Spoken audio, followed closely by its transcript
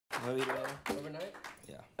Overnight?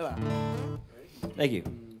 Yeah. Thank you.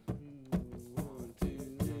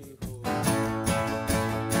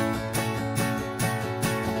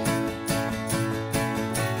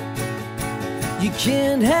 You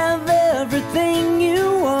can't have everything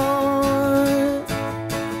you want.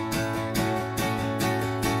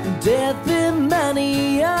 Death and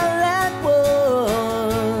money all at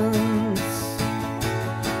once.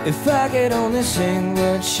 If I could only sing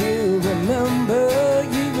what you remember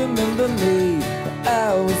me, but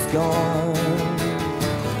I was gone.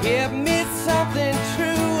 Give me something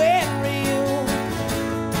true and real.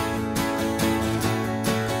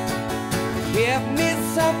 Give me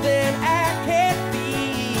something I can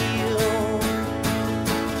feel.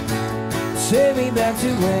 Take me back to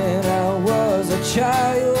when I was a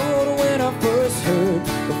child, when I first heard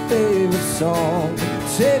my favorite song.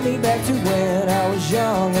 Take me back to when I was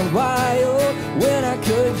young and wild, when I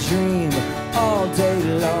could dream all day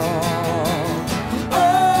long.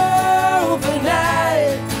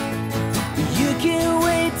 Overnight, you can't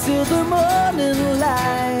wait till the morning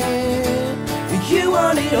light. You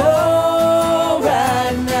want it all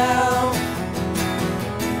right now.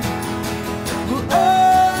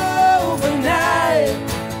 Overnight,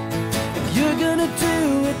 if you're gonna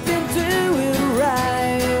do it, then do it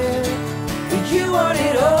right. You want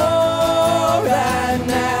it all right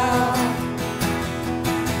now.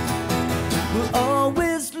 We're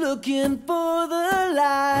always looking for the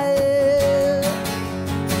light,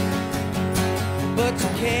 but you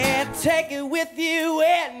can't take it with you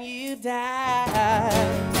when you die.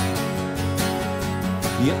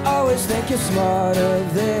 You always think you're smarter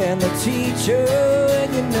than the teacher,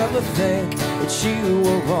 and you never think that you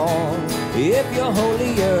were wrong. If you're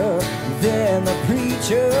holier than the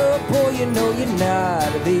preacher, boy, you know you're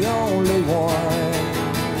not the only one.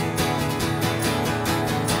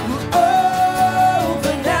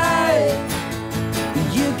 Overnight,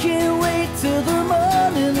 you can't wait till the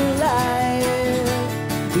morning light.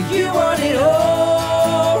 You want it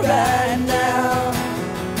all right now.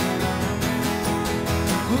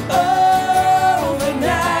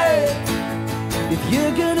 Overnight, if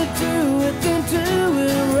you're gonna do it, then do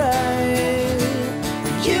it right.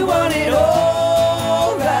 You want it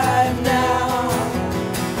all right now.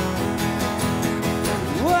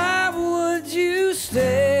 Why would you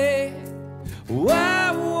stay?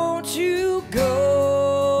 Why won't you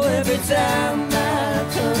go? Every time I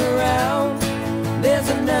turn around, there's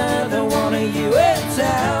another one of you in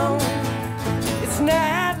town. It's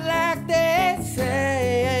not like they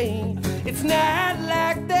say, it's not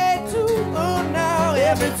like they do. Oh no,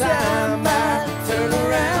 every time I turn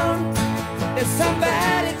around, there's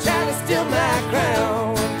somebody trying to steal my crown.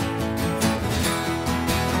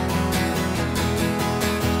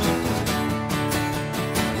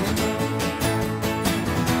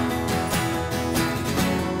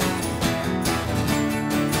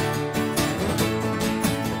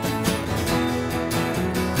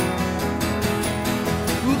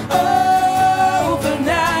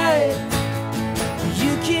 Overnight,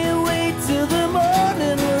 you can't wait till the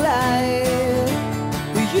morning light.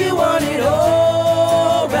 You want it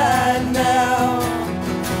all right now.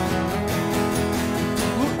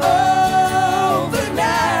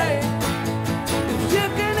 Overnight, if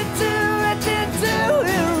you're gonna do it, then do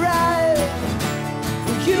it right.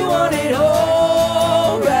 You want it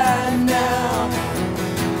all right now.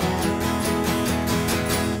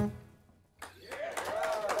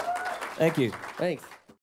 Thank you. Thanks.